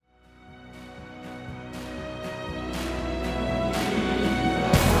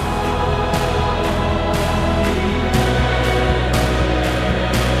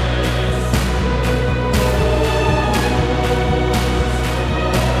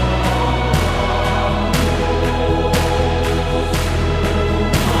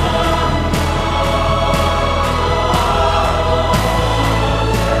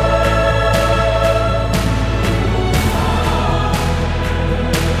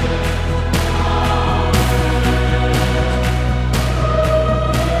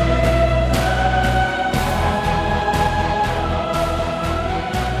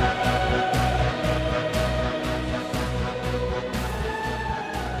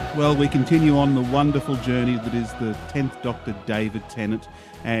Well, we continue on the wonderful journey that is the 10th Doctor, David Tennant,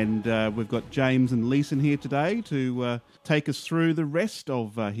 and we've got James and Leeson here today to take us through the rest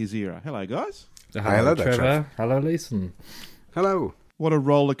of his era. Hello, guys. Hello there, Trevor. Trev. Hello, Leeson. Hello. What a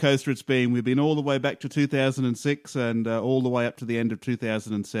roller coaster it's been. We've been all the way back to 2006 and all the way up to the end of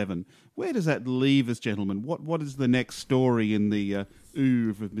 2007. Where does that leave us, gentlemen? What is the next story in the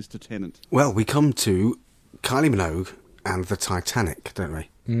oeuvre of Mr. Tennant? Well, we come to Kylie Minogue and the Titanic, don't we?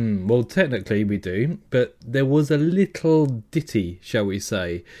 Well, technically we do, but there was a little ditty, shall we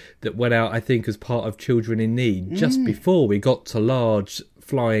say, that went out, I think, as part of Children in Need, just before we got to large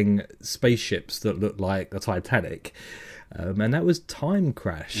flying spaceships that looked like the Titanic. And that was Time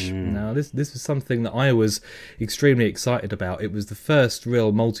Crash. Now, this was something that I was extremely excited about. It was the first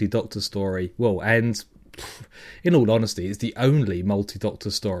real multi-Doctor story. Well, and in all honesty, it's the only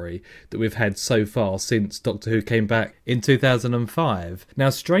multi-Doctor story that we've had so far since Doctor Who came back in 2005. Now,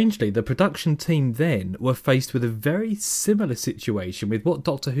 strangely, the production team then were faced with a very similar situation with what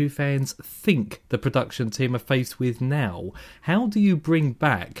Doctor Who fans think the production team are faced with now. How do you bring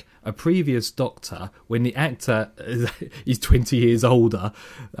back a previous Doctor when the actor is 20 years older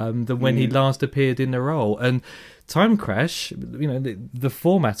than when he last appeared in the role? And Time Crash, you know, the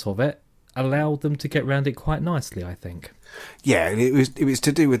format of it allowed them to get around it quite nicely, I think. Yeah, it was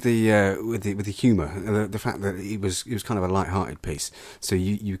to do with the humour, the fact that it was kind of a light-hearted piece, so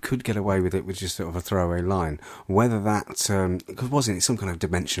you could get away with it with just sort of a throwaway line. Whether that because wasn't it some kind of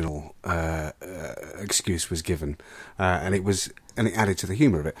dimensional excuse was given, and it added to the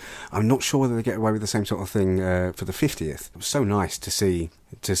humour of it. I'm not sure whether they get away with the same sort of thing for the 50th. It was so nice to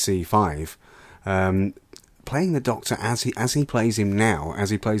see Five playing the Doctor as he plays him now, as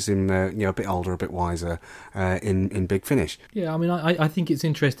he plays him, a bit older, a bit wiser, in Big Finish. Yeah, I mean, I think it's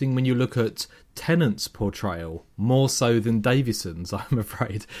interesting when you look at Tennant's portrayal more so than Davison's, I'm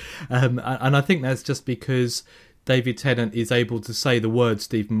afraid, and I think that's just because David Tennant is able to say the words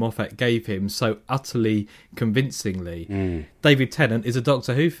Stephen Moffat gave him so utterly convincingly. David Tennant is a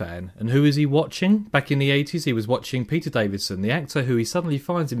Doctor Who fan, and who is he watching? Back in the 80s, he was watching Peter Davison, the actor who he suddenly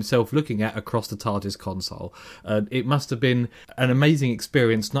finds himself looking at across the TARDIS console. It must have been an amazing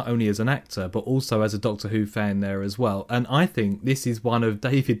experience, not only as an actor, but also as a Doctor Who fan there as well. And I think this is one of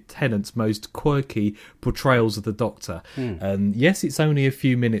David Tennant's most quirky portrayals of the Doctor. And yes, it's only a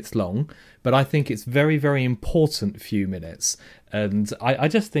few minutes long, but I think it's very, very important few minutes. And I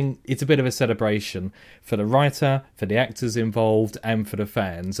just think it's a bit of a celebration for the writer, for the actors involved, and for the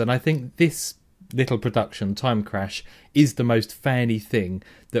fans. And I think this little production, Time Crash, is the most fanny thing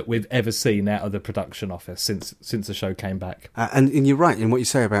that we've ever seen out of the production office since the show came back. And you're right in what you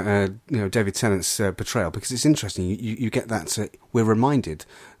say about David Tennant's portrayal, because it's interesting. You get that we're reminded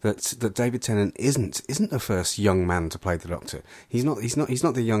that David Tennant isn't the first young man to play the Doctor. He's not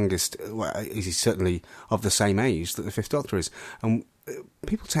the youngest. Well, he's certainly of the same age that the Fifth Doctor is, and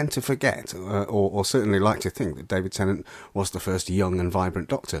people tend to forget, or certainly like to think, that David Tennant was the first young and vibrant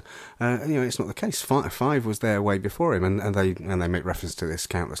Doctor. It's not the case. Five was there way before him, and they make reference to this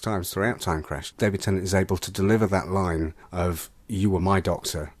countless times throughout Time Crash. David Tennant is able to deliver that line of "You were my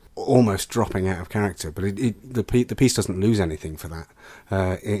Doctor," almost dropping out of character, but the piece doesn't lose anything for that.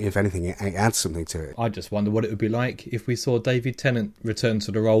 If anything, it adds something to it. I just wonder what it would be like if we saw David Tennant return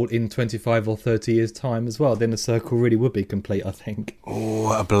to the role in 25 or 30 years' time as well. Then the circle really would be complete, I think.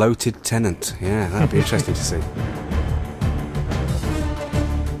 Oh, a bloated Tennant. Yeah, that'd be interesting to see.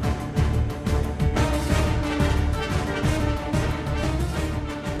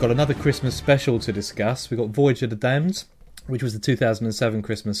 Got another Christmas special to discuss. We've got Voyage of the Damned, which was the 2007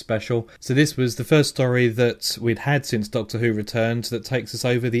 Christmas special. So this was the first story that we'd had since Doctor Who returned that takes us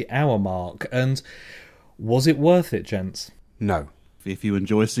over the hour mark. And was it worth it, gents? No. If you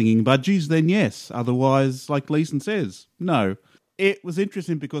enjoy singing budgies, then yes. Otherwise, like Leeson says, no. It was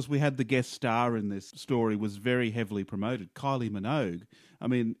interesting because we had the guest star in this story was very heavily promoted, Kylie Minogue. I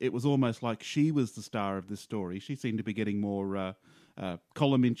mean, it was almost like she was the star of this story. She seemed to be getting more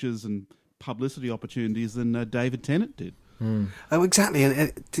column inches and publicity opportunities than David Tennant did. Oh, exactly.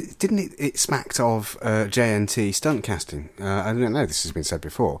 And didn't it smacked of JNT stunt casting? I don't know, this has been said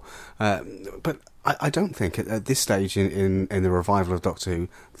before. But I don't think at this stage in the revival of Doctor Who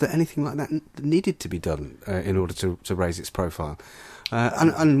that anything like that needed to be done in order to raise its profile.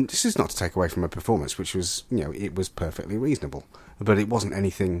 And this is not to take away from a performance, which was, it was perfectly reasonable. But it wasn't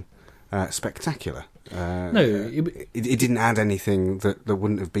anything spectacular. No, it didn't add anything that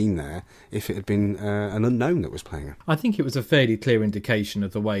wouldn't have been there if it had been an unknown that was playing it. I think it was a fairly clear indication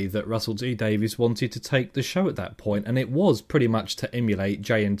of the way that Russell T Davies wanted to take the show at that point, and it was pretty much to emulate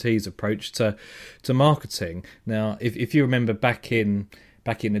J&T's approach to marketing. Now, if you remember back in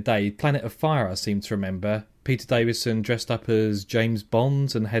back in the day. Planet of Fire, I seem to remember. Peter Davison dressed up as James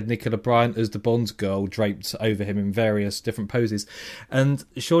Bond and had Nicola Bryant as the Bond girl draped over him in various different poses. And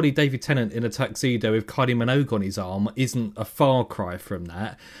surely David Tennant in a tuxedo with Kylie Minogue on his arm isn't a far cry from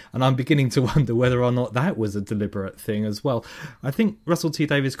that. And I'm beginning to wonder whether or not that was a deliberate thing as well. I think Russell T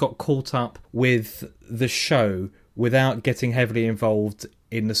Davies got caught up with the show without getting heavily involved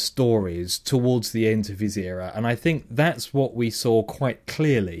in the stories towards the end of his era. And I think that's what we saw quite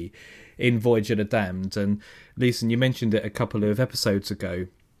clearly in Voyage of the Damned. And Leeson, you mentioned it a couple of episodes ago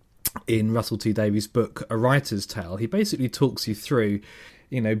in Russell T Davies' book A Writer's Tale. He basically talks you through,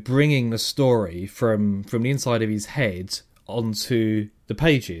 bringing the story from the inside of his head onto the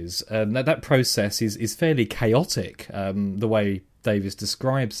pages. And that process is fairly chaotic, the way Davies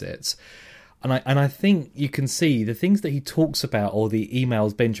describes it. And I think you can see the things that he talks about, or the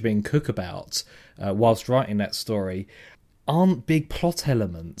emails Benjamin Cook about whilst writing that story, aren't big plot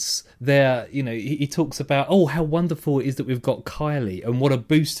elements. They're, he talks about, how wonderful it is that we've got Kylie and what a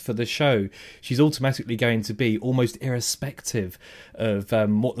boost for the show she's automatically going to be, almost irrespective of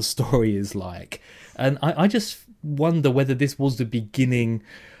what the story is like. And I just wonder whether this was the beginning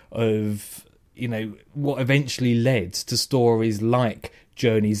of, what eventually led to stories like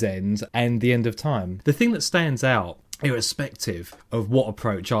Journey's End and The End of Time. The thing that stands out, irrespective of what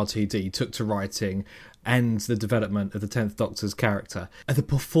approach RTD took to writing and the development of the 10th Doctor's character, are the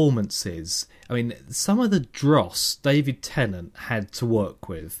performances. I mean, some of the dross David Tennant had to work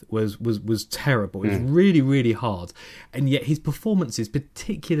with was terrible. It was really, really hard. And yet his performances,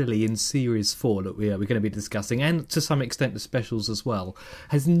 particularly in Series 4 that we're going to be discussing, and to some extent the specials as well,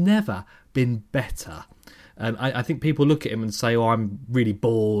 has never been better. I think people look at him and say, I'm really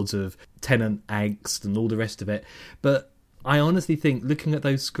bored of Tennant angst and all the rest of it. But I honestly think, looking at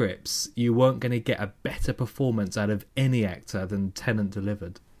those scripts, you weren't going to get a better performance out of any actor than Tennant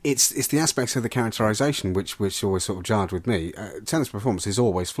delivered. It's the aspects of the characterisation which always sort of jarred with me. Tennant's performance is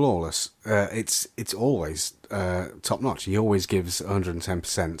always flawless. It's always top notch. He always gives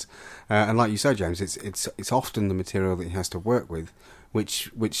 110%. And like you said, James, it's often the material that he has to work with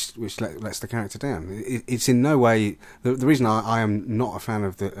which lets the character down. It's in no way the reason I am not a fan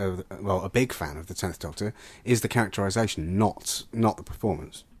of a big fan of the 10th Doctor is the characterisation, not the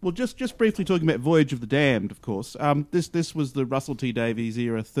performance. Well, just briefly talking about Voyage of the Damned, of course. This was the Russell T Davies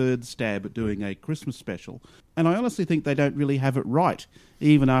era third stab at doing a Christmas special, and I honestly think they don't really have it right,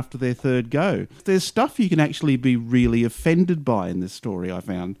 even after their third go. There's stuff you can actually be really offended by in this story, I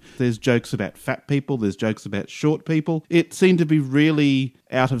found. There's jokes about fat people, there's jokes about short people. It seemed to be really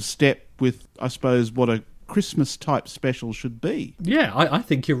out of step with, I suppose, what a Christmas-type special should be. Yeah, I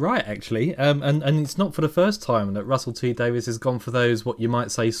think you're right, actually. And it's not for the first time that Russell T Davies has gone for those, what you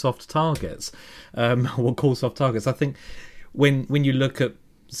might say, soft targets. We'll call soft targets. I think when you look at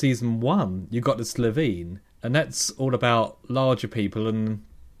Season 1, you got the Slovene, and that's all about larger people and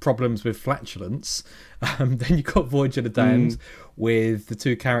problems with flatulence. Then you got Voyage of the Damned with the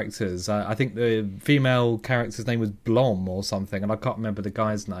two characters. I think the female character's name was Blom or something, and I can't remember the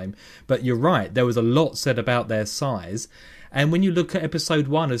guy's name. But you're right, there was a lot said about their size. And when you look at episode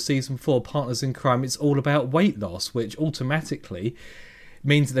 1 of season 4, Partners in Crime, it's all about weight loss, which automatically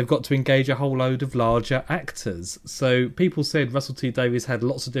means that they've got to engage a whole load of larger actors. So people said Russell T Davies had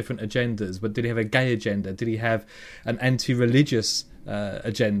lots of different agendas, but did he have a gay agenda? Did he have an anti-religious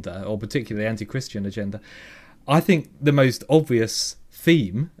agenda, or particularly anti-Christian agenda? I think the most obvious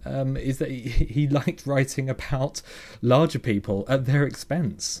theme is that he liked writing about larger people at their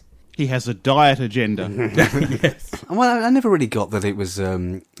expense. He has a diet agenda. Yes. Well, I never really got that it was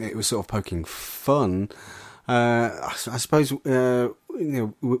sort of poking fun. I suppose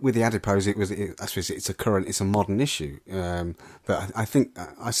with the adipose, I suppose it's a modern issue. But I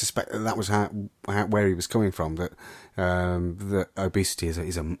suspect that was where he was coming from. That obesity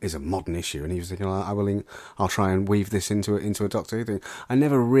is a modern issue, and he was thinking, I'll try and weave this into a Doctor Who thing. I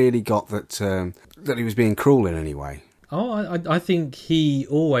never really got that he was being cruel in any way. Oh, I think he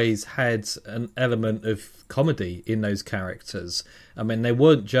always had an element of comedy in those characters. I mean, they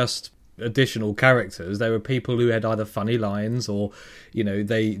weren't just additional characters. There were people who had either funny lines or,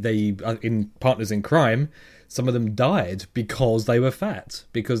 they in Partners in Crime, some of them died because they were fat,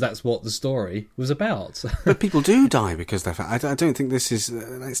 because that's what the story was about. But people do die because they're fat. I don't think this is...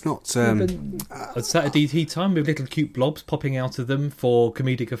 it's not... a Saturday Tea Time with little cute blobs popping out of them for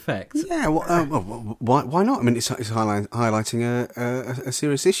comedic effect. Yeah, why not? I mean, it's highlighting a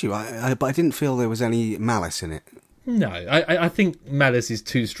serious issue. But I didn't feel there was any malice in it. No, I think malice is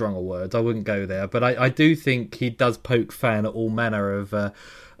too strong a word. I wouldn't go there. But I do think he does poke fun at all manner of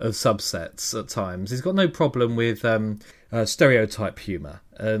subsets at times. He's got no problem with stereotype humour.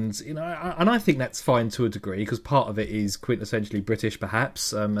 And I think that's fine to a degree, because part of it is quintessentially British,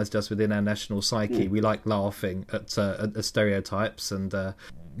 perhaps, as just within our national psyche. We like laughing at stereotypes, and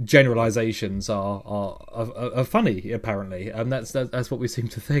generalisations are funny, apparently, and that's what we seem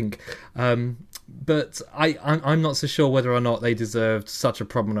to think. But I'm not so sure whether or not they deserved such a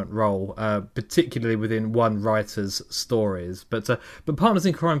prominent role, particularly within one writer's stories. But Partners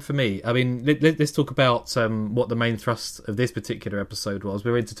in Crime, for me, I mean, let's talk about what the main thrust of this particular episode was.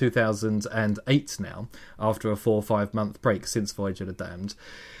 We're into 2008 now, after a 4 or 5 month break since Voyage of the Damned.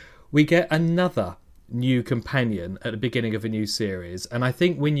 We get another new companion at the beginning of a new series, and I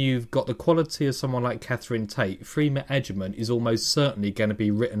think when you've got the quality of someone like Catherine Tate, Freema Agyeman is almost certainly going to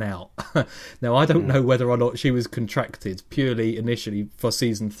be written out. Now, I don't know whether or not she was contracted purely initially for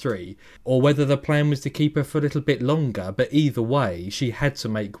season 3, or whether the plan was to keep her for a little bit longer, but either way, she had to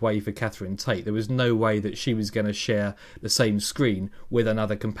make way for Catherine Tate. There was no way that she was going to share the same screen with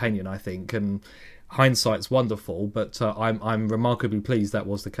another companion, I think, and hindsight's wonderful, but I'm remarkably pleased that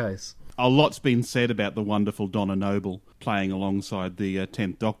was the case. A lot's been said about the wonderful Donna Noble playing alongside the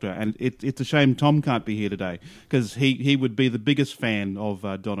 10th Doctor, and it's a shame Tom can't be here today, because he would be the biggest fan of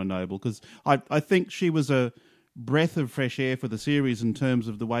Donna Noble, because I think she was a breath of fresh air for the series in terms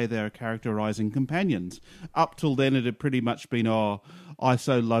of the way they are characterising companions. Up till then, it had pretty much been, I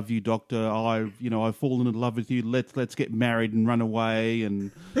so love you, Doctor. I've fallen in love with you. Let's get married and run away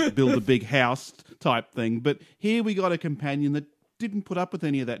and build a big house type thing. But here we got a companion that didn't put up with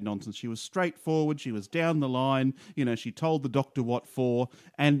any of that nonsense. She was straightforward. She was down the line. She told the Doctor what for.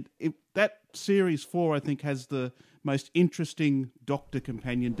 And that series 4, I think, has the most interesting Doctor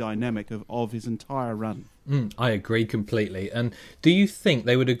companion dynamic of his entire run. I agree completely. And do you think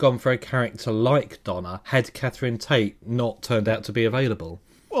they would have gone for a character like Donna had Catherine Tate not turned out to be available?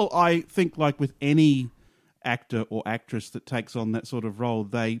 Well, I think, like with any actor or actress that takes on that sort of role,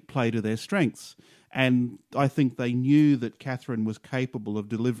 they play to their strengths. And I think they knew that Catherine was capable of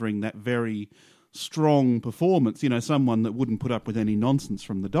delivering that very strong performance, someone that wouldn't put up with any nonsense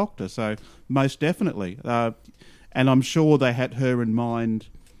from the Doctor. So most definitely. And I'm sure they had her in mind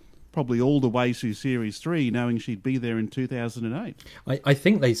probably all the way through Series 3, knowing she'd be there in 2008. I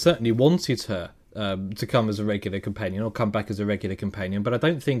think they certainly wanted her to come as a regular companion, or come back as a regular companion, but I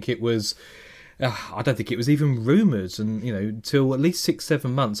don't think it was even rumoured, and till at least 6-7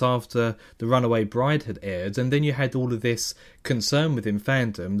 months after The Runaway Bride had aired, and then you had all of this concern within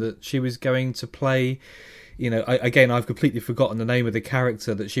fandom that she was going to play. Again, I've completely forgotten the name of the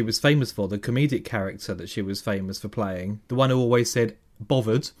character that she was famous for, the comedic character that she was famous for playing, the one who always said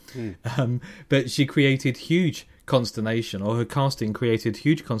bothered. But she created huge consternation, or her casting created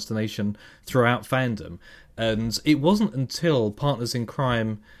huge consternation throughout fandom. And it wasn't until Partners in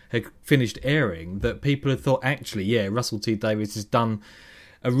Crime had finished airing that people had thought, actually, yeah, Russell T Davies has done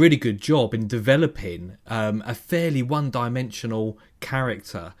a really good job in developing a fairly one-dimensional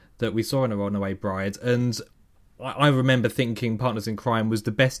character that we saw in A Runaway Bride. And I remember thinking Partners in Crime was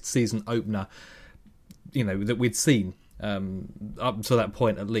the best season opener, that we'd seen up to that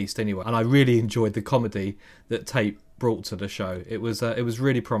point, at least, anyway. And I really enjoyed the comedy that Tate brought to the show. It was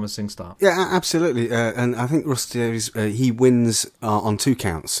really promising start. Yeah, absolutely. And I think Russ Davies, he wins on 2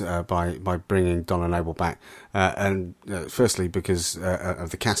 counts by bringing Donna Noble back. And firstly, because of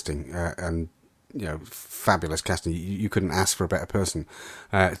the casting and fabulous casting. You couldn't ask for a better person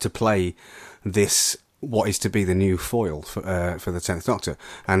to play this, what is to be the new foil for the 10th Doctor.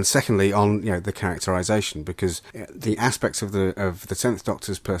 And secondly, on the characterization, because the aspects of the 10th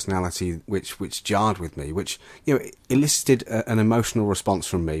Doctor's personality which jarred with me, which elicited an emotional response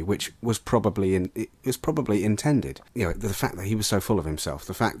from me, which was probably intended. The fact that he was so full of himself,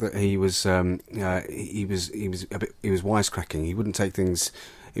 the fact that he was wisecracking, he wouldn't take things.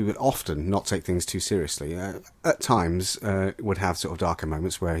 He would often not take things too seriously. At times, would have sort of darker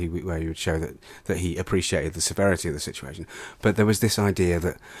moments where he would show that he appreciated the severity of the situation. But there was this idea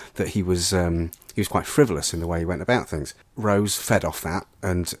that he was quite frivolous in the way he went about things. Rose fed off that,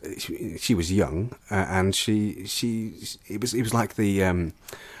 and she was young, and it was like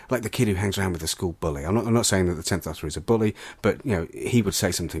the kid who hangs around with the school bully. I'm not saying that the 10th Doctor is a bully, but he would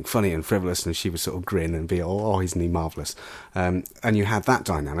say something funny and frivolous, and she would sort of grin and be, isn't he marvellous? And you had that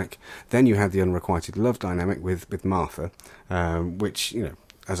dynamic. Then you had the unrequited love dynamic with Martha, which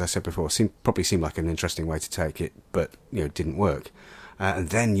as I said before, probably seemed like an interesting way to take it, but didn't work. And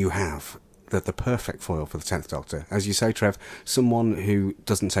then you have the perfect foil for the 10th Doctor. As you say, Trev, someone who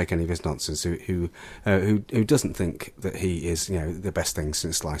doesn't take any of his nonsense, who doesn't think that he is, the best thing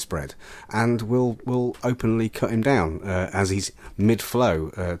since sliced bread, and will openly cut him down as he's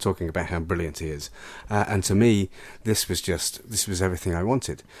mid-flow, talking about how brilliant he is. And to me, this was everything I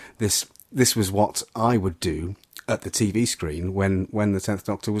wanted. This was what I would do at the TV screen when the 10th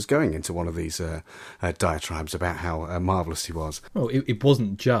Doctor was going into one of these diatribes about how marvellous he was. Well, it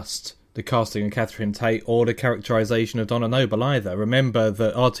wasn't just the casting of Catherine Tate or the characterisation of Donna Noble either. Remember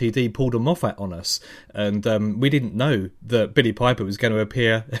that RTD pulled a Moffat on us, and we didn't know that Billie Piper was going to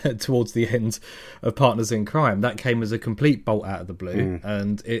appear towards the end of Partners in Crime. That came as a complete bolt out of the blue,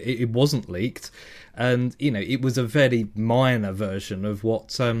 and it wasn't leaked. And, it was a very minor version of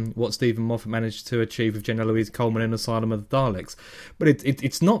what Stephen Moffat managed to achieve with Jenna Louise Coleman in Asylum of the Daleks. But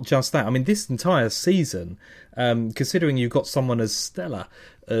it's not just that. I mean, this entire season, considering you've got someone as stellar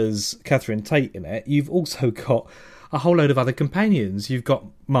as Catherine Tate in it, you've also got a whole load of other companions. You've got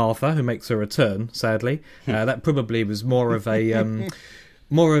Martha, who makes a return, sadly. That probably was more of a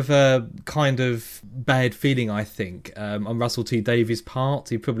kind of bad feeling, I think, on Russell T Davies' part.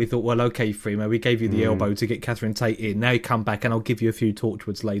 He probably thought, well, okay, Freema, we gave you the elbow to get Catherine Tate in. Now you come back and I'll give you a few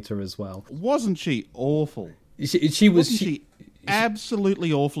Torchwoods later as well. Wasn't she awful? She was... She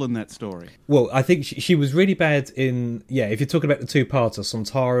absolutely awful in that story. Well, I think she was really bad in... Yeah, if you're talking about the two-parter,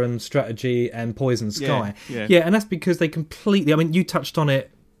 Sontaran, Strategy and Poison Sky. Yeah, and that's because they completely... I mean, you touched on it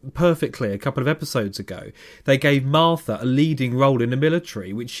perfectly a couple of episodes ago. They gave Martha a leading role in the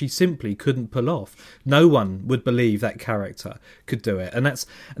military, which she simply couldn't pull off. No one would believe that character could do it, and that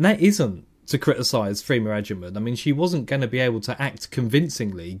isn't to criticise Freema Agyeman. I mean, she wasn't going to be able to act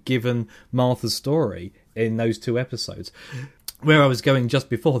convincingly given Martha's story in those two episodes. Where I was going just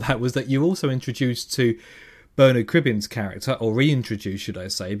before that was that you're also introduced to Bernard Cribbin's character, or reintroduced, should I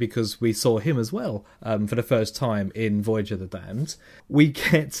say, because we saw him as well for the first time in Voyage of the Damned. We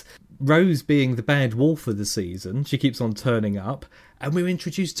get Rose being the bad wolf of the season. She keeps on turning up, and we're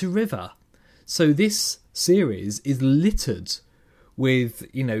introduced to River. So this series is littered with,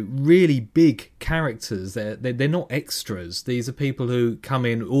 really big characters. They're not extras. These are people who come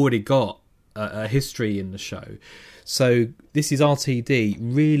in, already got a history in the show. So this is RTD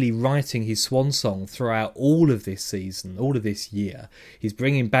really writing his swan song throughout all of this season, all of this year. He's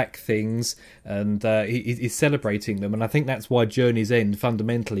bringing back things and he's celebrating them. And I think that's why Journey's End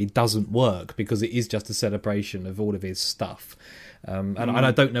fundamentally doesn't work, because it is just a celebration of all of his stuff. And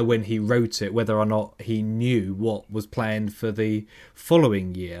I don't know when he wrote it, whether or not he knew what was planned for the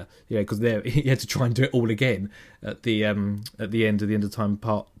following year. Because he had to try and do it all again at the end of The End of Time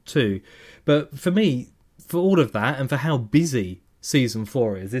Part 2. But for me, for all of that, and for how busy Season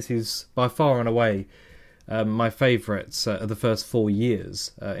 4 is, this is by far and away my favourites of the first 4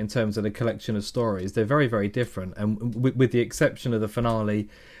 years in terms of the collection of stories. They're very, very different, and with the exception of the finale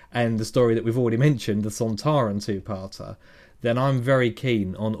and the story that we've already mentioned, the Sontaran two-parter, then I'm very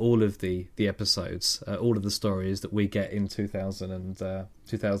keen on all of the episodes, all of the stories that we get in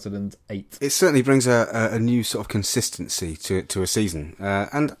 2008. It certainly brings a new sort of consistency to a season,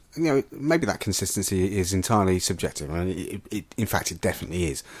 and maybe that consistency is entirely subjective. I mean, in fact, it definitely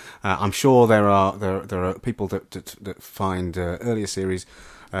is. I'm sure there are people that find earlier series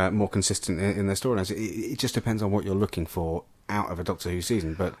more consistent in their storylines. It just depends on what you're looking for out of a Doctor Who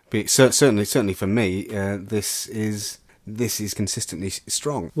season. But certainly for me, this is consistently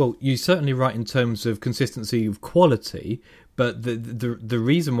strong. Well, you're certainly right in terms of consistency of quality, but the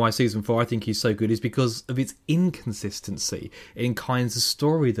reason why Season 4 I think is so good is because of its inconsistency in kinds of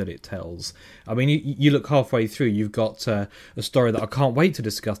story that it tells. I mean, you look halfway through, you've got a story that I can't wait to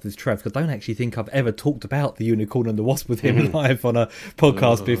discuss with Trev, because I don't actually think I've ever talked about the Unicorn and the Wasp with him live on a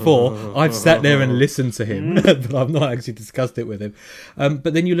podcast before. I've sat there and listened to him, but I've not actually discussed it with him.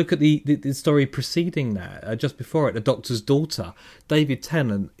 But then you look at the story preceding that, just before it, The Doctor's Daughter. David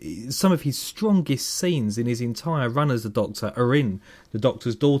Tennant, some of his strongest scenes in his entire run as the Doctor are in The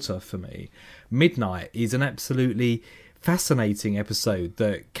Doctor's Daughter for me. Midnight is an absolutely fascinating episode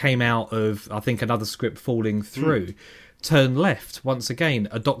that came out of, I think, another script falling through. Turn Left, once again,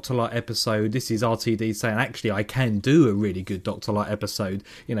 a Doctor Light episode. This is RTD saying, actually, I can do a really good Doctor Light episode.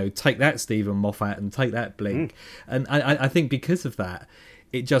 Take that, Stephen Moffat, and take that, Blink. And I think because of that,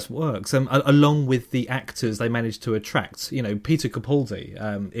 it just works. Along with the actors they managed to attract, Peter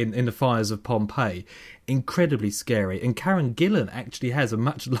Capaldi in The Fires of Pompeii, incredibly scary. And Karen Gillan actually has a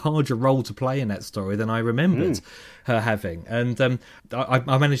much larger role to play in that story than I remembered her having. And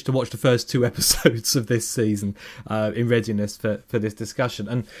I managed to watch the first 2 episodes of this season in readiness for this discussion.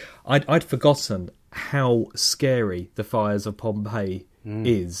 And I'd forgotten how scary The Fires of Pompeii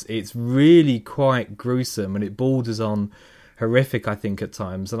is. It's really quite gruesome, and it borders on horrific, I think, at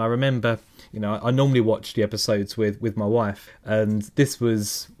times. And I remember, I normally watch the episodes with my wife, and this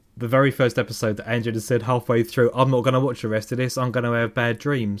was the very first episode that Angela said halfway through, I'm not going to watch the rest of this, I'm going to have bad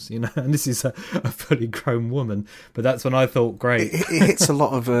dreams, and this is a fully grown woman. But that's when I thought, great. It hits a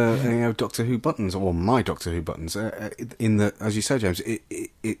lot of Doctor Who buttons, or my Doctor Who buttons, in that, as you say, James,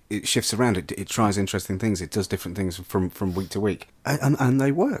 it shifts around, it tries interesting things, it does different things from week to week, and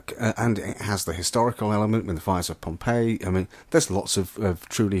they work. And it has the historical element with the fires of Pompeii. I mean, there's lots of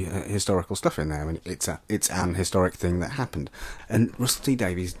truly historical stuff in there. I mean, it's an historic thing that happened. And Russell T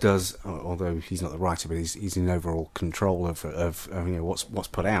Davies does, although he's not the writer, but he's in overall control of what's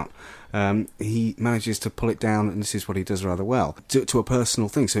put out. He manages to pull it down, and this is what he does rather well, to a personal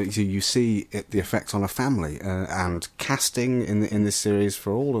thing. So you see the effect on a family, and casting in this series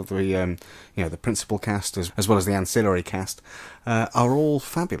for all of the the principal cast as well as the ancillary cast are all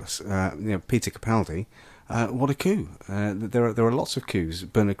fabulous. Peter Capaldi, what a coup! There are lots of coups.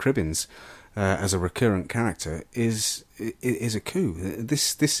 Bernard Cribbins, as a recurrent character, is a coup.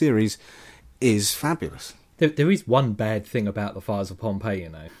 This series is fabulous. There is one bad thing about the fires of Pompeii,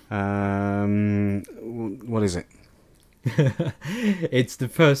 What is it? It's the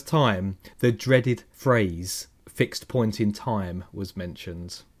first time the dreaded phrase "fixed point in time" was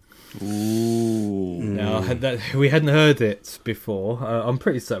mentioned. Ooh. Now, we hadn't heard it before. I'm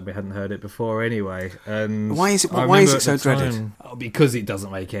pretty certain we hadn't heard it before anyway. And why is it so dreaded? Because it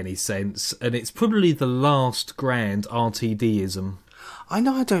doesn't make any sense, and it's probably the last grand RTD-ism.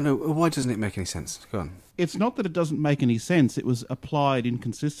 I don't know. Why doesn't it make any sense? Go on. It's not that it doesn't make any sense. It was applied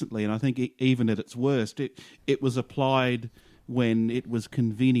inconsistently, and I think even at its worst, it was applied when it was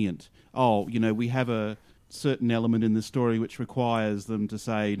convenient. We have a certain element in the story which requires them to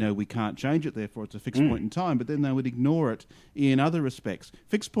say, no, we can't change it, therefore it's a fixed point in time, but then they would ignore it in other respects.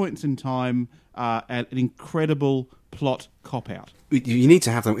 Fixed points in time are an incredible plot cop-out. You need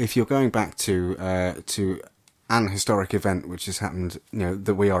to have them if you're going back to an historic event which has happened,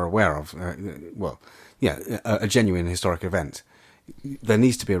 that we are aware of. A genuine historic event. There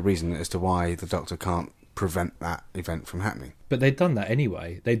needs to be a reason as to why the Doctor can't prevent that event from happening. But they'd done that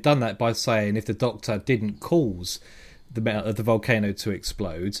anyway. They'd done that by saying if the Doctor didn't cause the volcano to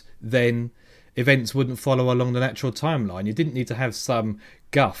explode, then events wouldn't follow along the natural timeline. You didn't need to have some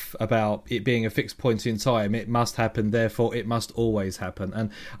guff about it being a fixed point in time. It must happen, therefore it must always happen. And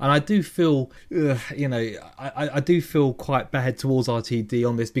I do feel, I do feel quite bad towards RTD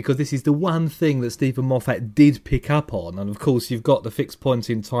on this, because this is the one thing that Stephen Moffat did pick up on. And of course, you've got the fixed point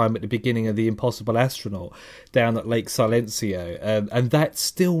in time at the beginning of The Impossible Astronaut down at Lake Silencio, and that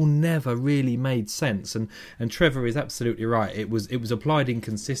still never really made sense. And Trevor is absolutely right. It was applied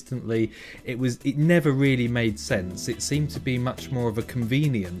inconsistently. It never really made sense. It seemed to be much more of a convenience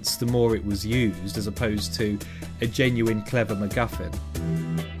the more it was used, as opposed to a genuine clever MacGuffin.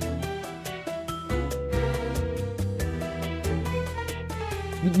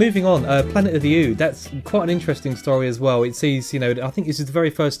 Moving on, Planet of the Ood, that's quite an interesting story as well. It sees, I think this is the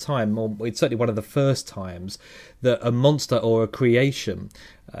very first time, or it's certainly one of the first times, that a monster or a creation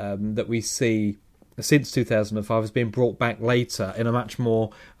that we see since 2005 has been brought back later in a much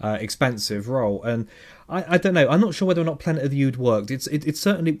more expansive role. And I don't know, I'm not sure whether or not Planet of the Ood worked. It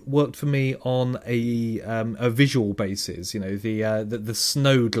certainly worked for me on a visual basis, the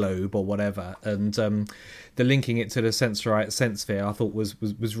snow globe or whatever, and the linking it to the Sensorite sense sphere I thought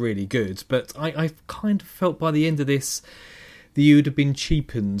was really good. But I kind of felt by the end of this, the Ood had been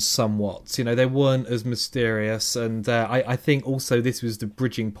cheapened somewhat. They weren't as mysterious, and I think also this was the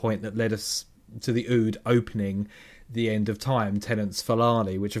bridging point that led us to the Ood opening the end of time, Tennant's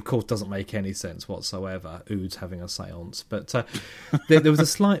finale, which of course doesn't make any sense whatsoever, Ood's having a seance. But there was a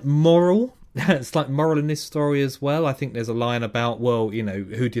slight moral in this story as well. I think there's a line about,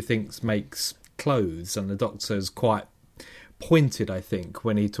 who do you think makes clothes? And the Doctor's quite pointed, I think,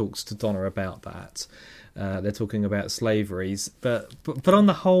 when he talks to Donna about that. They're talking about slaveries, but on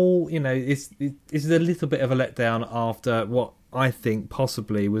the whole, it's a little bit of a letdown after what I think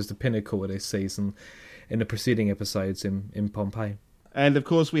possibly was the pinnacle of this season in the preceding episodes in Pompeii. And of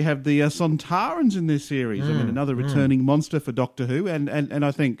course we have the Sontarans in this series. Another returning monster for Doctor Who, and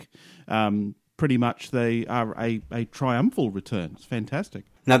I think pretty much they are a triumphal return. It's fantastic.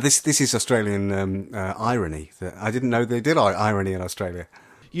 Now this is Australian irony. I didn't know they did irony in Australia.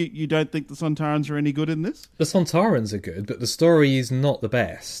 You don't think the Sontarans are any good in this? The Sontarans are good, but the story is not the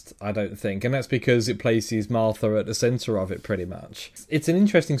best, I don't think, and that's because it places Martha at the centre of it, pretty much. It's an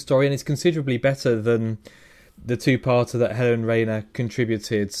interesting story, and it's considerably better than the two-parter that Helen Rayner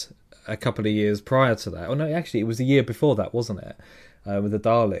contributed a couple of years prior to that. Oh no, actually, it was the year before that, wasn't it? with the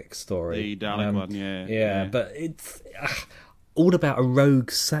Dalek story. The Dalek one, yeah. Yeah, but it's all about a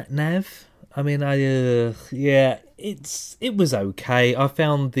rogue sat-nav. I mean, it was okay. I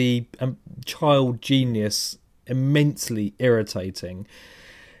found the child genius immensely irritating.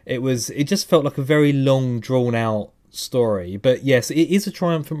 It just felt like a very long, drawn-out story. But yes, it is a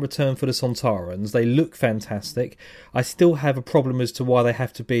triumphant return for the Sontarans. They look fantastic. I still have a problem as to why they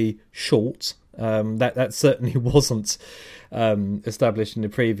have to be short. That certainly wasn't established in the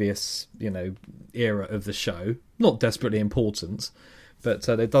previous, era of the show. Not desperately important, but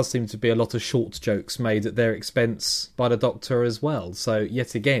there does seem to be a lot of short jokes made at their expense by the Doctor as well. So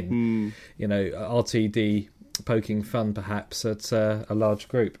yet again, RTD poking fun perhaps at a large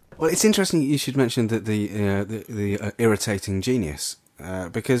group. Well, it's interesting you should mention that the irritating genius,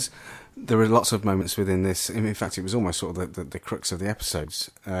 because there were lots of moments within this. In fact, it was almost sort of the crux of the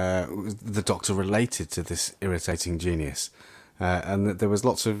episodes. The Doctor related to this irritating genius, and that there was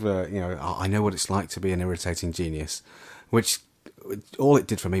lots of I know what it's like to be an irritating genius, which all it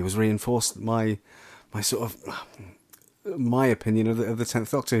did for me was reinforce my sort of my opinion of the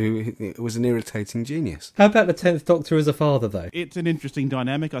 10th Doctor, who was an irritating genius. How about the 10th Doctor as a father, though? It's an interesting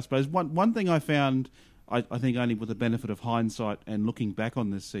dynamic, I suppose. One thing I found, I think only with the benefit of hindsight and looking back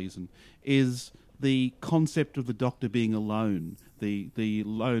on this season, is the concept of the Doctor being alone, the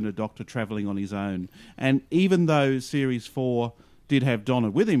loner Doctor travelling on his own. And even though Series 4 did have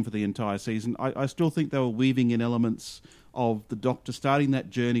Donna with him for the entire season, I still think they were weaving in elements of the Doctor starting that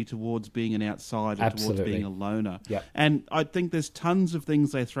journey towards being an outsider, Absolutely. towards being a loner. Yep. And I think there's tons of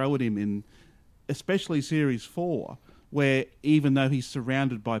things they throw at him in, especially Series 4, where even though he's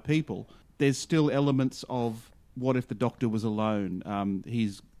surrounded by people, there's still elements of what if the Doctor was alone?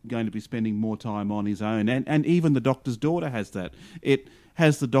 He's going to be spending more time on his own. And even the Doctor's daughter has that. It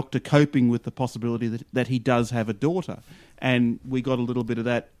has the Doctor coping with the possibility that he does have a daughter. And we got a little bit of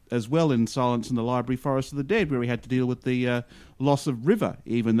that as well in Silence in the Library Forest of the Dead, where he had to deal with the loss of River,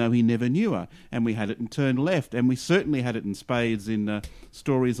 even though he never knew her. And we had it in Turn Left, and we certainly had it in spades in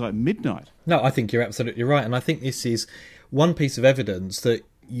stories like Midnight. No, I think you're absolutely right. And I think this is one piece of evidence that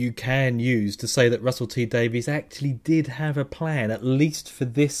you can use to say that Russell T Davies actually did have a plan, at least for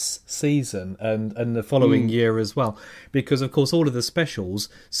this season and the following year as well. Because, of course, all of the specials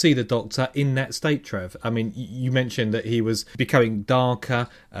see the Doctor in that state, Trev. I mean, you mentioned that he was becoming darker.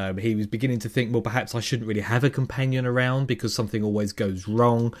 He was beginning to think, well, perhaps I shouldn't really have a companion around because something always goes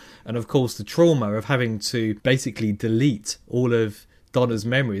wrong. And, of course, the trauma of having to basically delete all of Donna's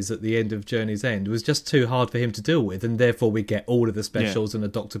memories at the end of Journey's End was just too hard for him to deal with, and therefore we get all of the specials and the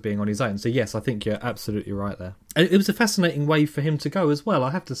Doctor being on his own. So yes, I think you're absolutely right there. And it was a fascinating way for him to go as well,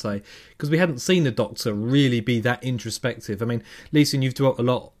 I have to say, because we hadn't seen the Doctor really be that introspective. I mean, Lisa, you've dwelt a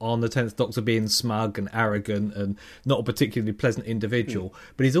lot on the 10th Doctor being smug and arrogant and not a particularly pleasant individual,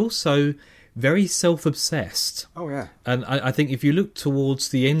 but he's also very self-obsessed. Oh yeah. And I think if you look towards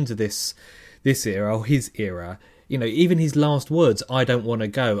the end of this era, or his era, even his last words, "I don't want to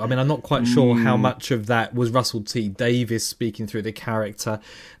go." I mean, I'm not quite sure how much of that was Russell T Davies speaking through the character,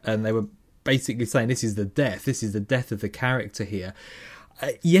 and they were basically saying, this is the death of the character here.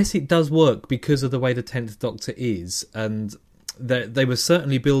 Yes, it does work because of the way the 10th Doctor is, and they were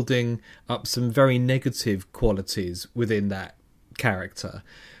certainly building up some very negative qualities within that character.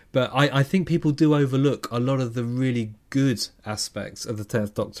 But I think people do overlook a lot of the really good aspects of the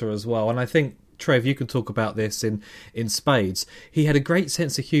 10th Doctor as well, and I think, Trev, you can talk about this in spades. He had a great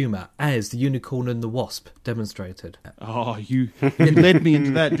sense of humour, as the Unicorn and the Wasp demonstrated. Oh, you led me into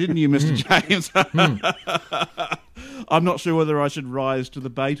that, didn't you, Mr. James? I'm not sure whether I should rise to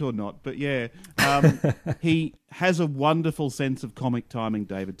the bait or not, but yeah. He has a wonderful sense of comic timing,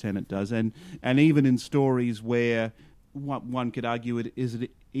 David Tennant does, and even in stories where one could argue it is an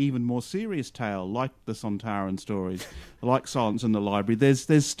even more serious tale, like the Sontaran stories, like Silence in the Library,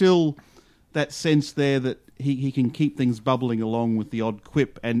 there's still that sense there that he can keep things bubbling along with the odd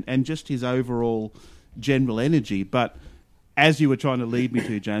quip and just his overall general energy. But as you were trying to lead me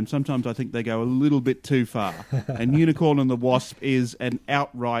to, James, sometimes I think they go a little bit too far. And Unicorn and the Wasp is an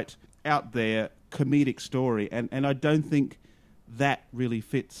outright, out there comedic story. And I don't think that really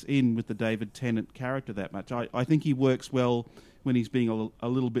fits in with the David Tennant character that much. I think he works well when he's being a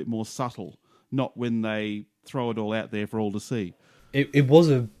little bit more subtle, not when they throw it all out there for all to see. It was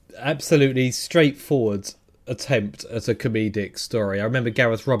a absolutely straightforward attempt at a comedic story. I remember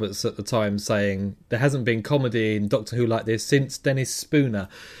Gareth Roberts at the time saying there hasn't been comedy in Doctor Who like this since Dennis Spooner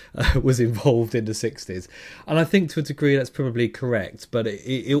was involved in the 60s. And I think to a degree that's probably correct, but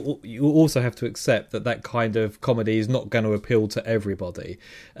you also have to accept that kind of comedy is not going to appeal to everybody.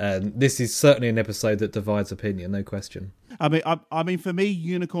 And this is certainly an episode that divides opinion, no question. I mean, for me,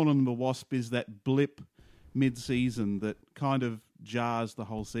 Unicorn and the Wasp is that blip mid-season that kind of jars the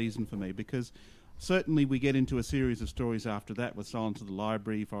whole season for me, because certainly we get into a series of stories after that with Silence of the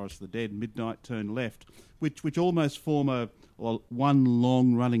Library, Forest of the Dead, Midnight Turn Left, which almost form one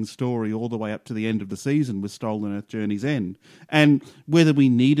long-running story all the way up to the end of the season with Stolen Earth Journey's End. And whether we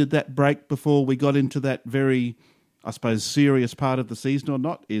needed that break before we got into that very, I suppose, serious part of the season or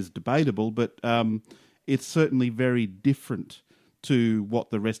not is debatable, but it's certainly very different to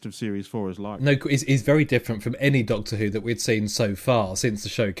what the rest of Series 4 is like. No, it's very different from any Doctor Who that we'd seen so far since the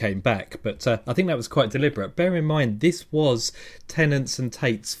show came back, but I think that was quite deliberate. Bear in mind, this was Tennant's and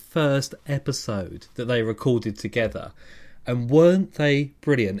Tate's first episode that they recorded together, and weren't they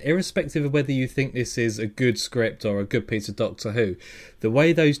brilliant? Irrespective of whether you think this is a good script or a good piece of Doctor Who, the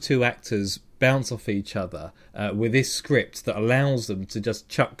way those two actors bounce off each other with this script that allows them to just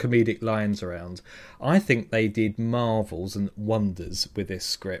chuck comedic lines around. I think they did marvels and wonders with this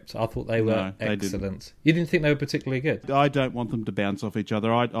script. I thought they were excellent. You didn't think they were particularly good? I don't want them to bounce off each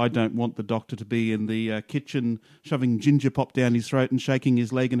other. I don't want the Doctor to be in the kitchen shoving ginger pop down his throat and shaking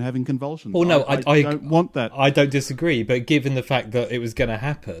his leg and having convulsions. Well, no, I don't want that. I don't disagree, but given the fact that it was going to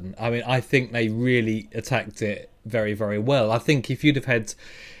happen, I mean, I think they really attacked it very, very well. I think if you'd have had,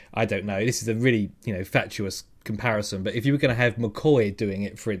 I don't know, this is a really, fatuous comparison, but if you were going to have McCoy doing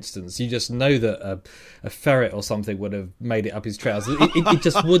it, for instance, you just know that a ferret or something would have made it up his trousers. It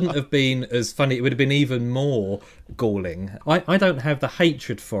just wouldn't have been as funny. It would have been even more galling. I don't have the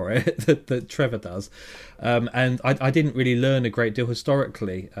hatred for it that Trevor does, and I didn't really learn a great deal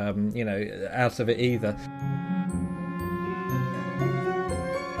historically, out of it either.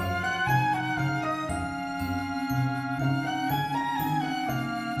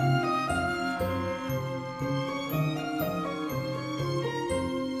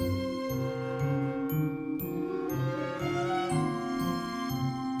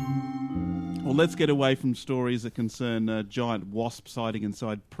 Well, let's get away from stories that concern giant wasps hiding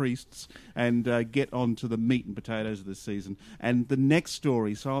inside priests and get on to the meat and potatoes of this season. And the next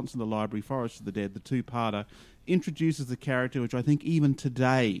story, Silence in the Library, Forest of the Dead, the two-parter, introduces a character which I think even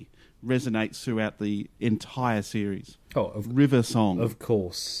today resonates throughout the entire series. River Song. Of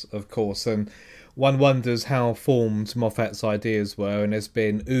course. And one wonders how formed Moffat's ideas were, and there's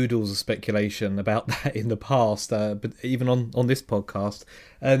been oodles of speculation about that in the past, but even on this podcast.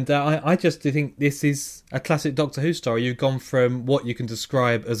 And I just think this is a classic Doctor Who story. You've gone from what you can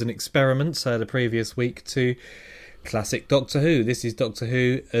describe as an experiment the previous week to classic Doctor Who. This is Doctor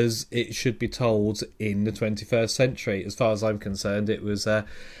Who as it should be told in the 21st century. As far as I'm concerned, it was a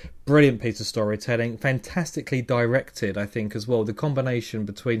brilliant piece of storytelling, fantastically directed, I think, as well. The combination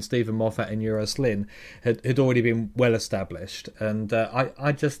between Stephen Moffat and Euros Lyn had already been well established, and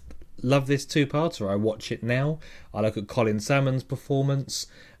I just love this two-parter. I watch it now. I look at Colin Salmon's performance.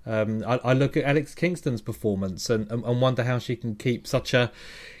 I look at Alex Kingston's performance and wonder how she can keep such a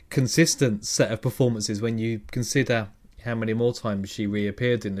consistent set of performances when you consider how many more times she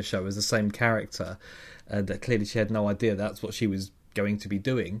reappeared in the show as the same character, and that clearly she had no idea that's what she was going to be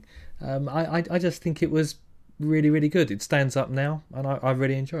doing. I just think it was really, really good. It stands up now, and I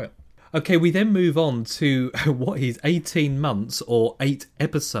really enjoy it. Okay, we then move on to what is 18 months or 8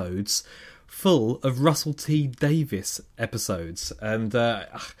 episodes full of Russell T Davies episodes, and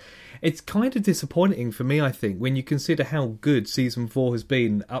it's kind of disappointing for me, I think, when you consider how good season 4 has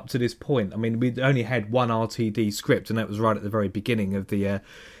been up to this point. I mean, we'd only had one RTD script, and that was right at the very beginning of the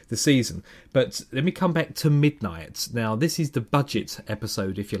season. But let me come back to Midnight. Now, this is the budget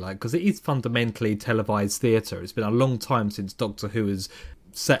episode, if you like, because it is fundamentally televised theatre. It's been a long time since Doctor Who has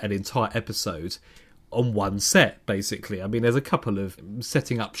set an entire episode on one set, basically. I mean, there's a couple of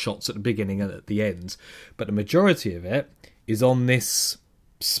setting up shots at the beginning and at the end, but the majority of it is on this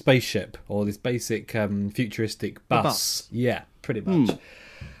spaceship or this basic futuristic bus. Yeah, pretty much.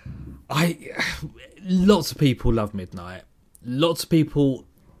 Lots of people love Midnight. Lots of people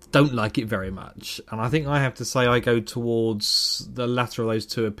don't like it very much, and I think I have to say I go towards the latter of those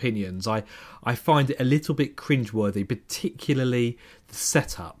two opinions. I find it a little bit cringeworthy, particularly the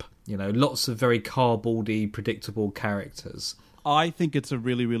setup. Lots of very cardboardy, predictable characters. I think it's a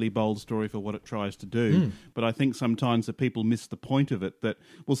really, really bold story for what it tries to do, but I think sometimes that people miss the point of it. That,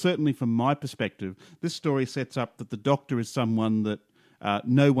 well, certainly from my perspective, this story sets up that the Doctor is someone that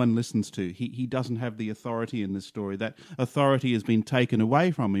no one listens to. He doesn't have the authority in this story. That authority has been taken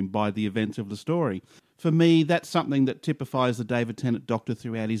away from him by the events of the story. For me, that's something that typifies the David Tennant Doctor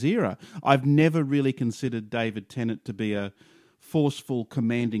throughout his era. I've never really considered David Tennant to be a forceful,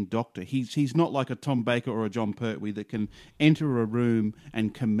 commanding Doctor. He's not like a Tom Baker or a John Pertwee that can enter a room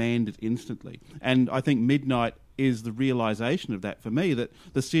and command it instantly. And I think Midnight is the realisation of that for me, that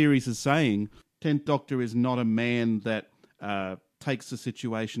the series is saying 10th Doctor is not a man that takes the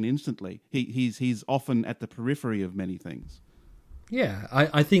situation instantly. He's often at the periphery of many things. Yeah,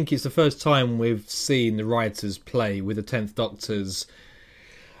 I think it's the first time we've seen the writers play with the 10th Doctor's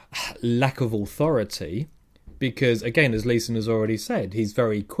lack of authority, because, again, as Leeson has already said, he's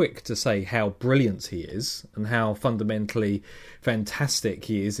very quick to say how brilliant he is and how fundamentally fantastic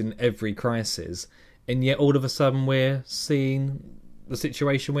he is in every crisis, and yet all of a sudden we're seeing the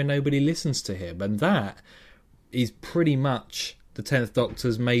situation where nobody listens to him, and that is pretty much the 10th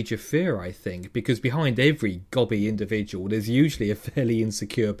Doctor's major fear, I think, because behind every gobby individual there's usually a fairly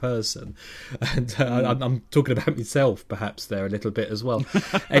insecure person, and I'm talking about myself perhaps there a little bit as well.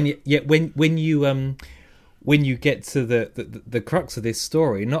 And yet when you get to the crux of this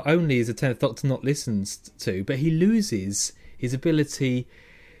story, not only is the 10th Doctor not listened to, but he loses his ability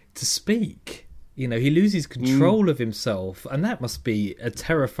to speak. You know, he loses control of himself, and that must be a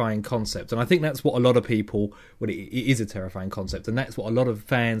terrifying concept. And I think that's what a lot of people, well, it is a terrifying concept, and that's what a lot of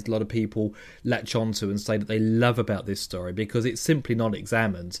fans, a lot of people latch onto and say that they love about this story, because it's simply not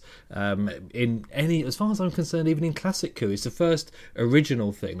examined in any, as far as I'm concerned, even in classic Who. It's the first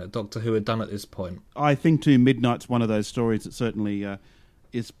original thing that Doctor Who had done at this point. I think, too, Midnight's one of those stories that certainly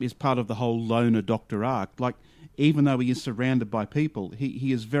is part of the whole loner Doctor arc. Like, even though he is surrounded by people,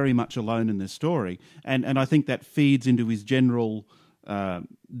 he is very much alone in this story. And I think that feeds into his general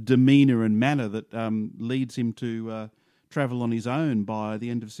demeanour and manner that leads him to travel on his own by the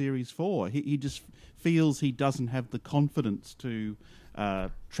end of Series 4. He just feels he doesn't have the confidence to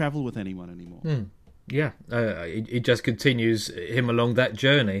travel with anyone anymore. Yeah, it just continues him along that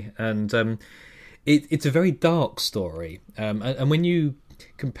journey. And it's a very dark story. And when you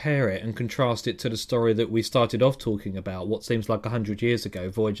compare it and contrast it to the story that we started off talking about, what seems like 100 years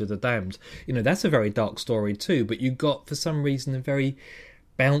ago, Voyage of the Damned, you know, that's a very dark story too, but you got, for some reason, a very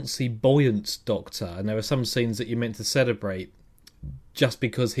bouncy, buoyant Doctor, and there are some scenes that you're meant to celebrate just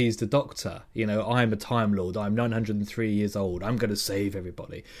because he's the Doctor. You know, I'm a Time Lord, I'm 903 years old, I'm going to save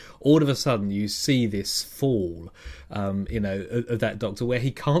everybody. All of a sudden you see this fall, of that Doctor, where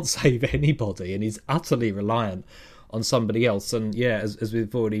he can't save anybody and he's utterly reliant on somebody else. And yeah, as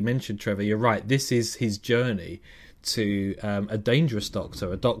we've already mentioned, Trevor, you're right, this is his journey to a dangerous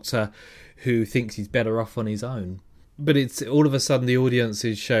Doctor, a Doctor who thinks he's better off on his own. But it's all of a sudden the audience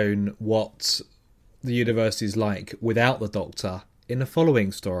is shown what the universe is like without the Doctor in the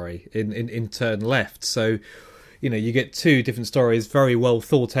following story, in Turn Left. So, you know, you get two different stories, very well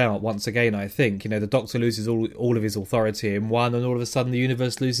thought out once again, I think. You know, the Doctor loses all of his authority in one, and all of a sudden the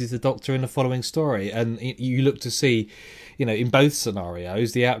universe loses the Doctor in the following story. And you look to see, you know, in both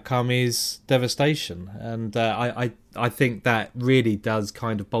scenarios, the outcome is devastation. And I think that really does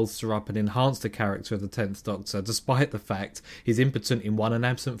kind of bolster up and enhance the character of the 10th Doctor, despite the fact he's impotent in one and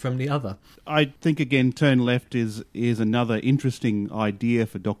absent from the other. I think, again, Turn Left is another interesting idea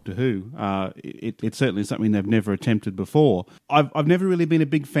for Doctor Who. It's certainly something they've never attempted before. I've never really been a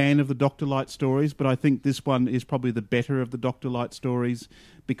big fan of the Doctor Light stories, but I think this one is probably the better of the Doctor Light stories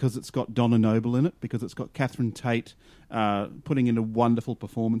because it's got Donna Noble in it, because it's got Catherine Tate putting in a wonderful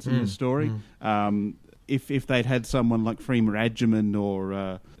performance in the story. If they'd had someone like Freema Agyeman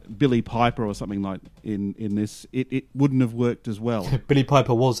or Billy Piper or something like in this, it wouldn't have worked as well. Billy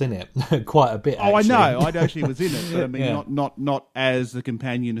Piper was in it quite a bit, actually. Oh, I know. I actually was in it, but I mean, not as the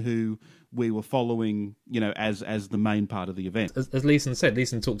companion who we were following, you know, as the main part of the event. As Leeson said,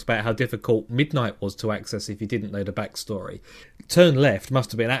 Leeson talked about how difficult Midnight was to access if you didn't know the backstory. Turn Left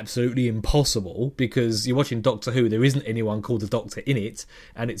must have been absolutely impossible because you're watching Doctor Who, there isn't anyone called the Doctor in it,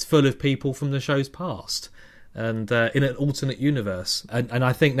 and it's full of people from the show's past. And in an alternate universe. And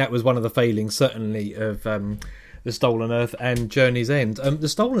I think that was one of the failings, certainly, of The Stolen Earth and Journey's End. The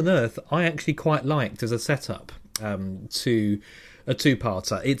Stolen Earth I actually quite liked as a setup to a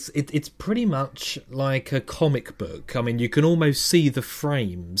two-parter. It's pretty much like a comic book. I mean, you can almost see the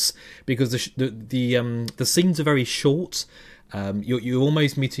frames because the scenes are very short. You're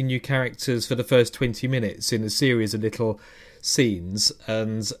almost meeting new characters for the first 20 minutes in a series of little scenes,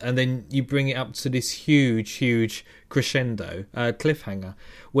 and then you bring it up to this huge crescendo cliffhanger,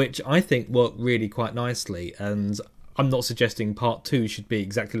 which I think worked really quite nicely. And I'm not suggesting part 2 should be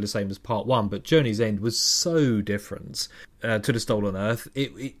exactly the same as part 1, but Journey's End was so different to The Stolen Earth.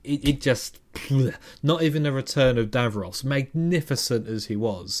 It just... Not even a return of Davros, magnificent as he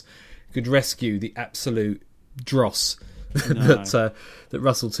was, could rescue the absolute dross that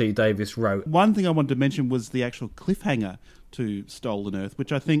Russell T Davies wrote. One thing I wanted to mention was the actual cliffhanger to Stolen Earth,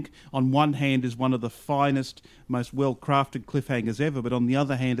 which I think on one hand is one of the finest, most well-crafted cliffhangers ever, but on the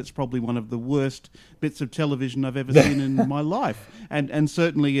other hand it's probably one of the worst bits of television I've ever seen in my life. And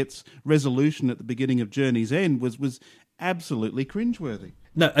certainly its resolution at the beginning of Journey's End was absolutely cringeworthy.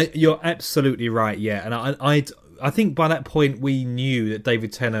 No, you're absolutely right, yeah. And I think by that point we knew that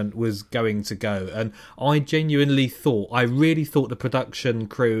David Tennant was going to go, and I really thought the production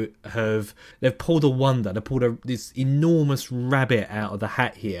crew they've pulled a wonder, they pulled this enormous rabbit out of the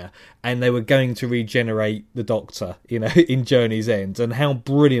hat here, and they were going to regenerate the Doctor, in Journey's End. And how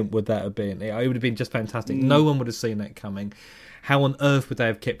brilliant would that have been? It would have been just fantastic. No one would have seen that coming. How on earth would they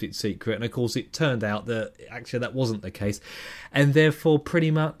have kept it secret? And of course it turned out that actually that wasn't the case, and therefore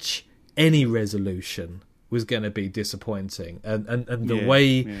pretty much any resolution was going to be disappointing, and the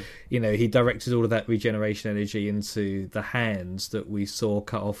way he directed all of that regeneration energy into the hands that we saw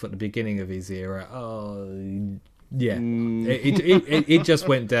cut off at the beginning of his era. It just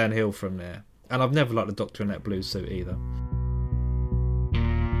went downhill from there. And I've never liked the Doctor in that blue suit either.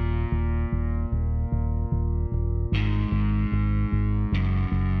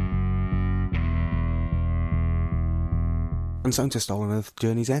 And so to Stolen Earth,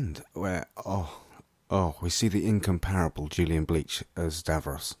 Journey's End, where we see the incomparable Julian Bleach as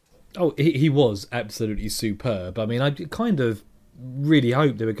Davros. Oh, he was absolutely superb. I mean, I kind of really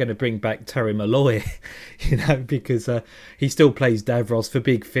hoped they were going to bring back Terry Malloy, because he still plays Davros for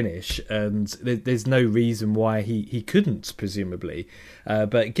Big Finish, and there's no reason why he couldn't, presumably.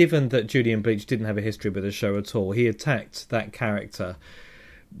 But given that Julian Bleach didn't have a history with the show at all, he attacked that character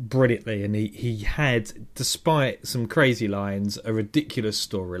brilliantly, and he had, despite some crazy lines, a ridiculous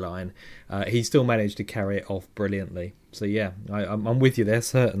storyline. He still managed to carry it off brilliantly. So yeah, I'm with you there,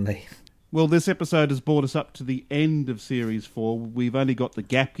 certainly. Well, this episode has brought us up to the end of Series 4. We've only got the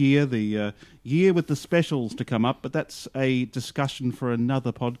gap year, the year with the specials to come up, but that's a discussion for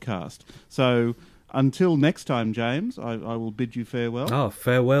another podcast. So until next time, James, I will bid you farewell. Oh,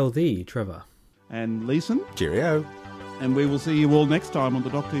 farewell thee, Trevor. And Leeson. Cheerio. And we will see you all next time on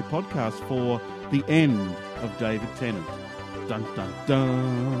the Doctor Who podcast for the end of David Tennant. Dun, dun,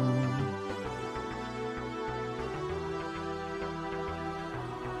 dun.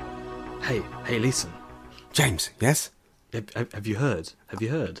 Hey, listen. James, yes? Have you heard? Have you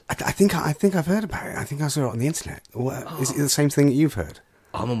heard? I think I've heard about it. I think I saw it on the internet. Is it the same thing that you've heard?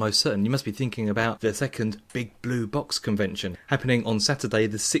 I'm almost certain. You must be thinking about the second Big Blue Box convention happening on Saturday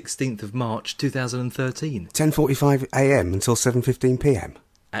the 16th of March 2013. 10:45 a.m. until 7:15 p.m.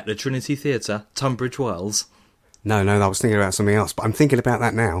 At the Trinity Theatre, Tunbridge Wells. No, I was thinking about something else, but I'm thinking about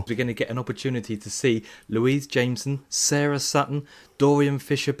that now. We're going to get an opportunity to see Louise Jameson, Sarah Sutton, Dorian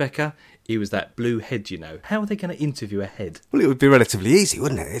Fisher-Becker. He was that blue head, How are they going to interview a head? Well, it would be relatively easy,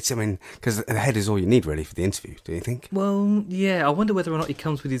 wouldn't it? Because the head is all you need, really, for the interview, do you think? Well, yeah, I wonder whether or not he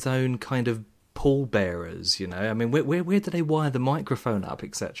comes with his own kind of pallbearers, I mean, where do they wire the microphone up,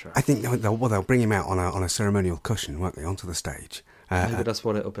 etc.? I think they'll bring him out on a ceremonial cushion, won't they, onto the stage. Maybe that's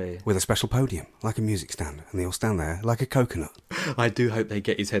what it'll be. With a special podium, like a music stand, and they'll stand there like a coconut. I do hope they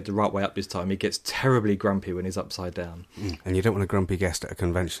get his head the right way up this time. He gets terribly grumpy when he's upside down. And you don't want a grumpy guest at a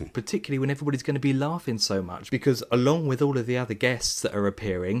convention. Particularly when everybody's going to be laughing so much, because along with all of the other guests that are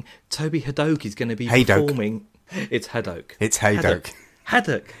appearing, Toby Hadoke is going to be performing... It's Hadoke. It's Hadoke.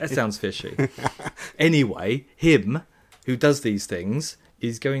 Haddock. That sounds fishy. Anyway, him, who does these things,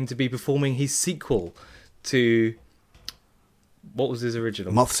 is going to be performing his sequel to... What was his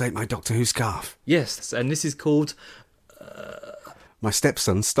original? Moths Ate My Doctor Who Scarf. Yes, and this is called... My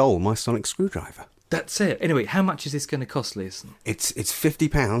Stepson Stole My Sonic Screwdriver. That's it. Anyway, how much is this going to cost, Leeson? It's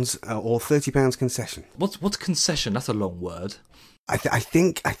 £50 or £30 concession. What's concession? That's a long word. I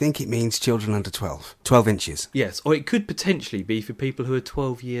think it means children under 12. 12 inches. Yes, or it could potentially be for people who are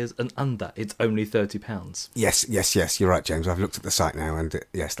 12 years and under. It's only £30. Yes, you're right, James. I've looked at the site now, and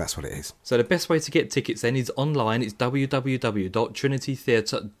yes, that's what it is. So the best way to get tickets then is online. It's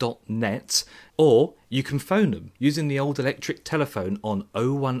www.trinitytheatre.net, or you can phone them using the old electric telephone on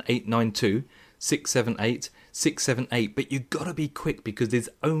 01892 678 678, but you've got to be quick because there's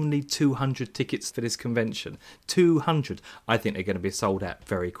only 200 tickets for this convention. 200. I think they're going to be sold out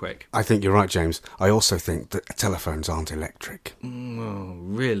very quick. I think you're right, James. I also think that telephones aren't electric. Oh,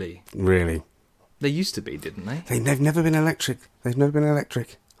 really? Really. They used to be, didn't they? They've never been electric.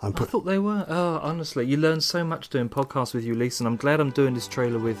 I thought they were. Oh, honestly, you learn so much doing podcasts with you, Lisa, and I'm glad I'm doing this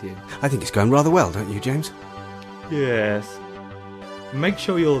trailer with you. I think it's going rather well, don't you, James? Yes. Make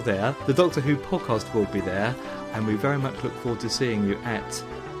sure you're there. The Doctor Who podcast will be there, and we very much look forward to seeing you at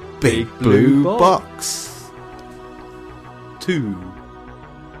Big Blue Box 2.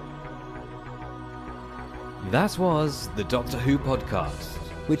 That was the Doctor Who podcast,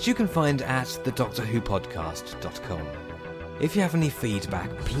 which you can find at thedoctorwhopodcast.com. If you have any feedback,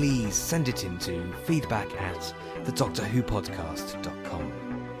 please send it in to feedback@thedoctorwhopodcast.com.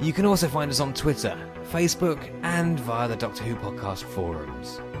 You can also find us on Twitter, Facebook, and via the Doctor Who podcast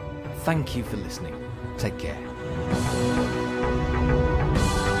forums. Thank you for listening. Take care.